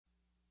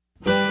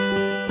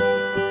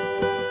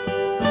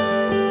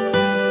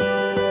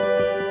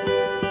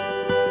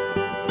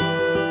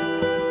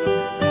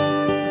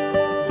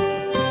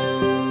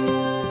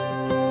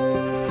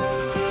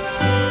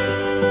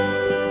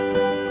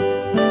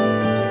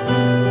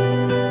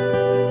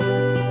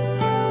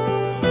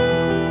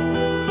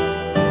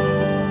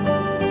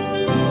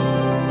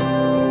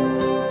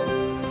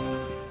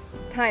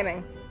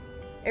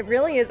It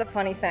really is a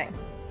funny thing.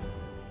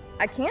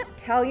 I can't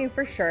tell you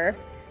for sure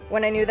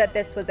when I knew that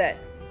this was it,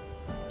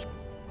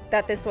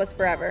 that this was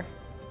forever.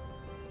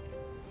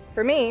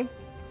 For me,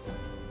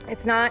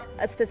 it's not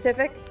a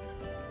specific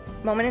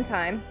moment in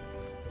time,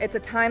 it's a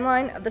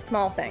timeline of the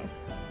small things.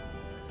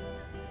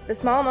 The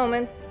small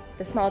moments,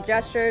 the small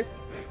gestures,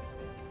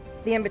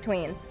 the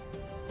in-betweens.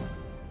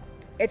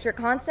 It's your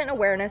constant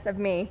awareness of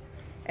me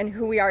and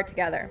who we are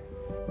together.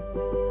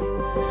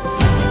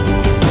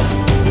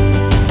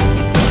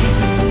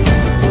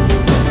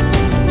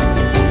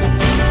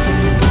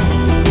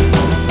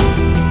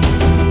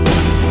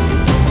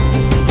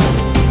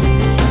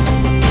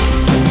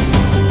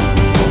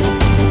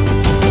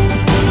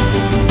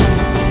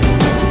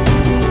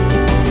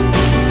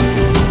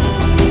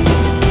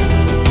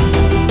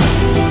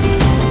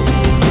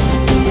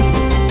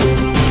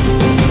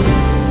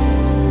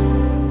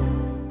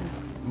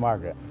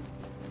 Margaret,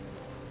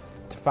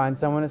 to find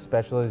someone as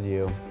special as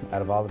you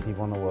out of all the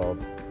people in the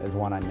world is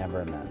one I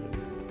never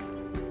imagined.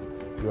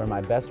 You are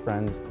my best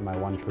friend and my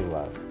one true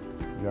love.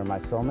 You are my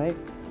soulmate,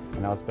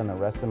 and I'll spend the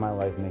rest of my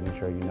life making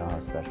sure you know how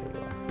special you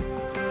are.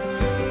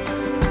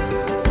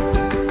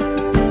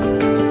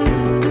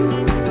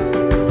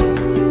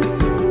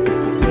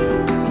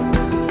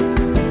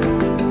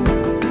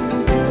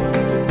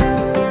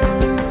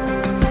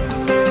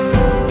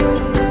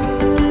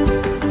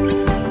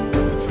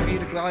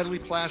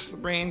 Pass the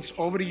reins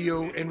over to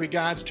you in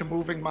regards to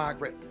moving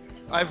Margaret.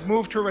 I've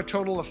moved her a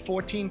total of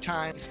 14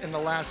 times in the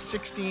last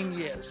 16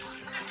 years.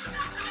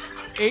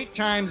 8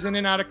 times in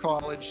and out of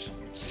college,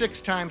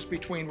 6 times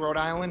between Rhode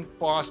Island,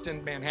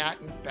 Boston,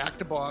 Manhattan, back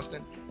to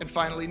Boston, and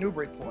finally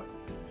Newburyport.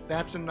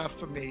 That's enough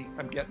for me.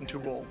 I'm getting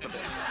too old for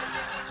this.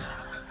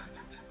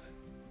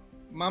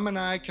 Mom and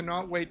I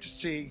cannot wait to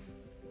see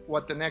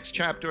what the next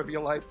chapter of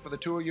your life for the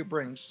two of you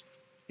brings.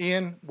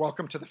 Ian,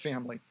 welcome to the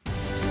family.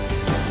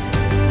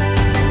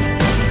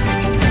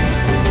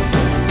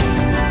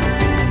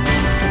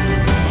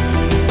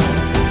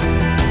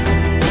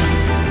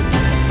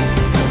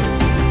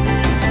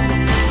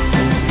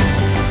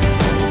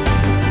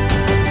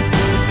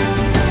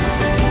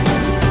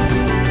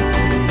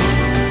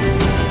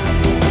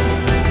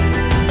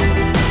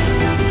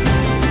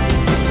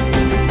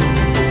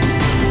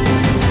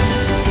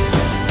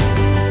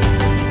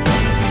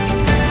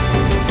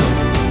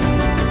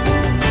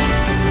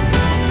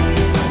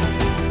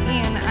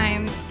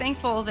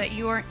 That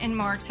you and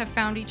Marks have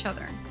found each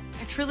other.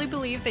 I truly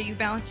believe that you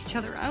balance each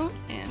other out,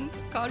 and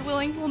God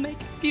willing, we'll make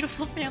a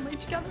beautiful family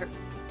together.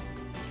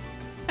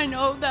 I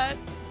know that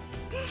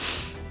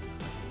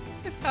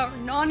if our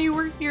Nani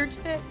were here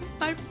today,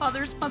 my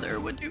father's mother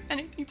would do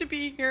anything to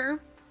be here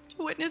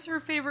to witness her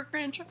favorite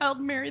grandchild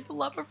marry the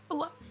love of her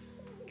life.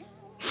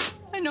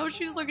 I know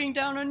she's looking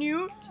down on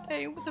you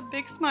today with a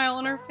big smile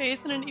on her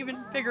face and an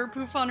even bigger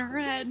poof on her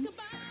head.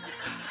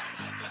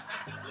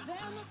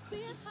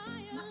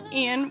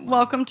 Ian,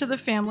 welcome to the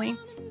family.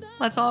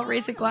 Let's all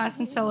raise a glass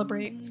and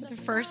celebrate for the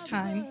first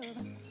time.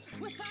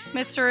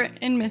 Mr.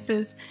 and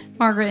Mrs.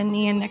 Margaret and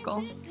Ian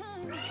Nickel.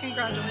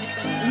 Congratulations.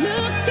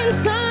 Look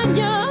inside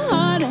your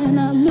heart and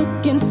I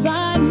look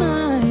inside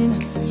mine.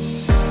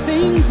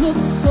 Things look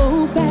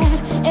so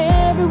bad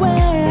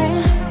everywhere.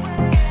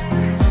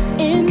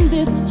 In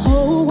this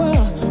whole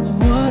world,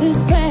 what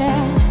is fair?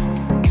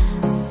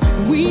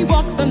 We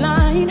walk the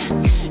line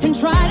and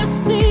try to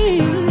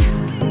see.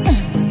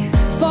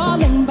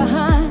 Falling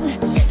behind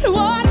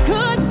what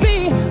could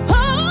be.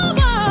 Oh,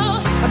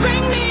 oh,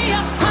 bring me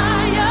a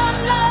higher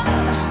love.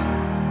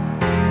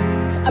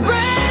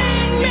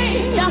 Bring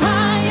me a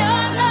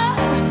higher love.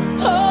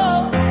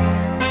 Oh,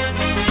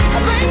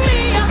 bring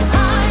me a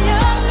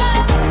higher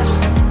love.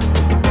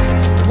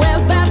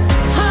 Where's that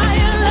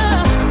higher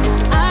love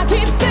I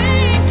keep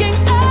thinking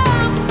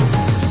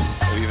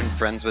of? We've been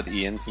friends with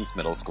Ian since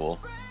middle school,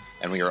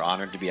 and we are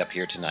honored to be up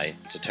here tonight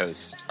to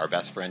toast our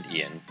best friend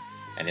Ian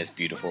and his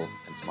beautiful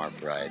and smart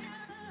bride,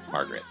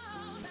 Margaret.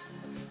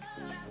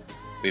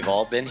 We've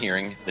all been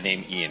hearing the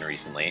name Ian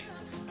recently.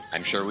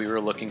 I'm sure we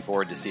were looking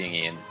forward to seeing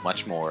Ian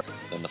much more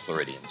than the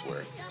Floridians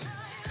were.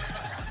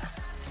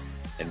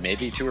 It may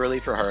be too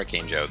early for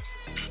hurricane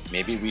jokes.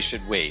 Maybe we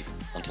should wait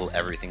until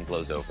everything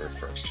blows over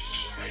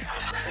first.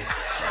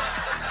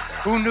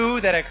 Who knew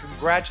that a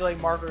congratulate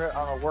Margaret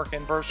on her work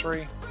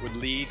anniversary would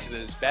lead to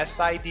this best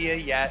idea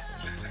yet,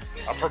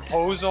 a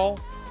proposal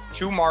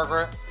to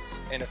Margaret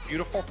in a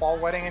beautiful fall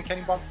wedding in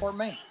Kennebunkport,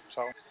 Maine.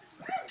 So,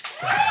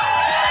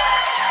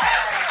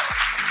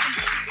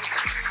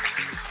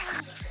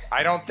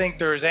 I don't think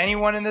there's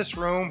anyone in this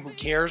room who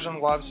cares and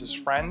loves his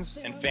friends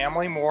and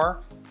family more.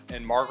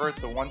 And Margaret,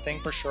 the one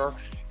thing for sure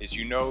is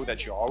you know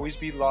that you'll always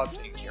be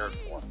loved and cared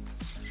for.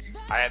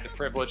 I had the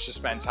privilege to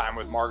spend time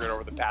with Margaret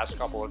over the past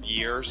couple of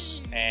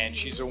years, and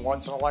she's a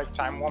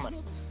once-in-a-lifetime woman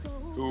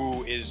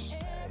who is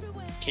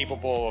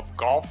capable of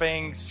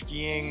golfing,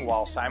 skiing,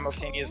 while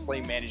simultaneously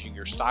managing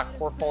your stock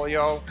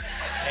portfolio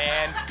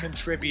and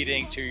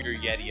contributing to your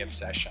Yeti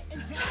obsession.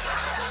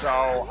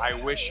 So I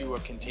wish you a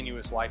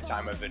continuous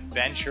lifetime of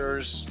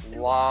adventures,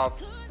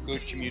 love,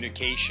 good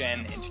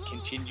communication and to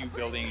continue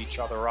building each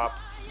other up.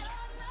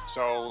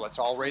 So let's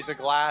all raise a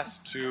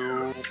glass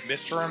to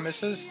Mr. and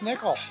Mrs.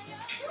 Nickel.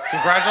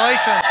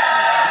 Congratulations.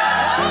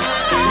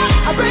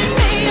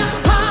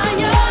 Bring me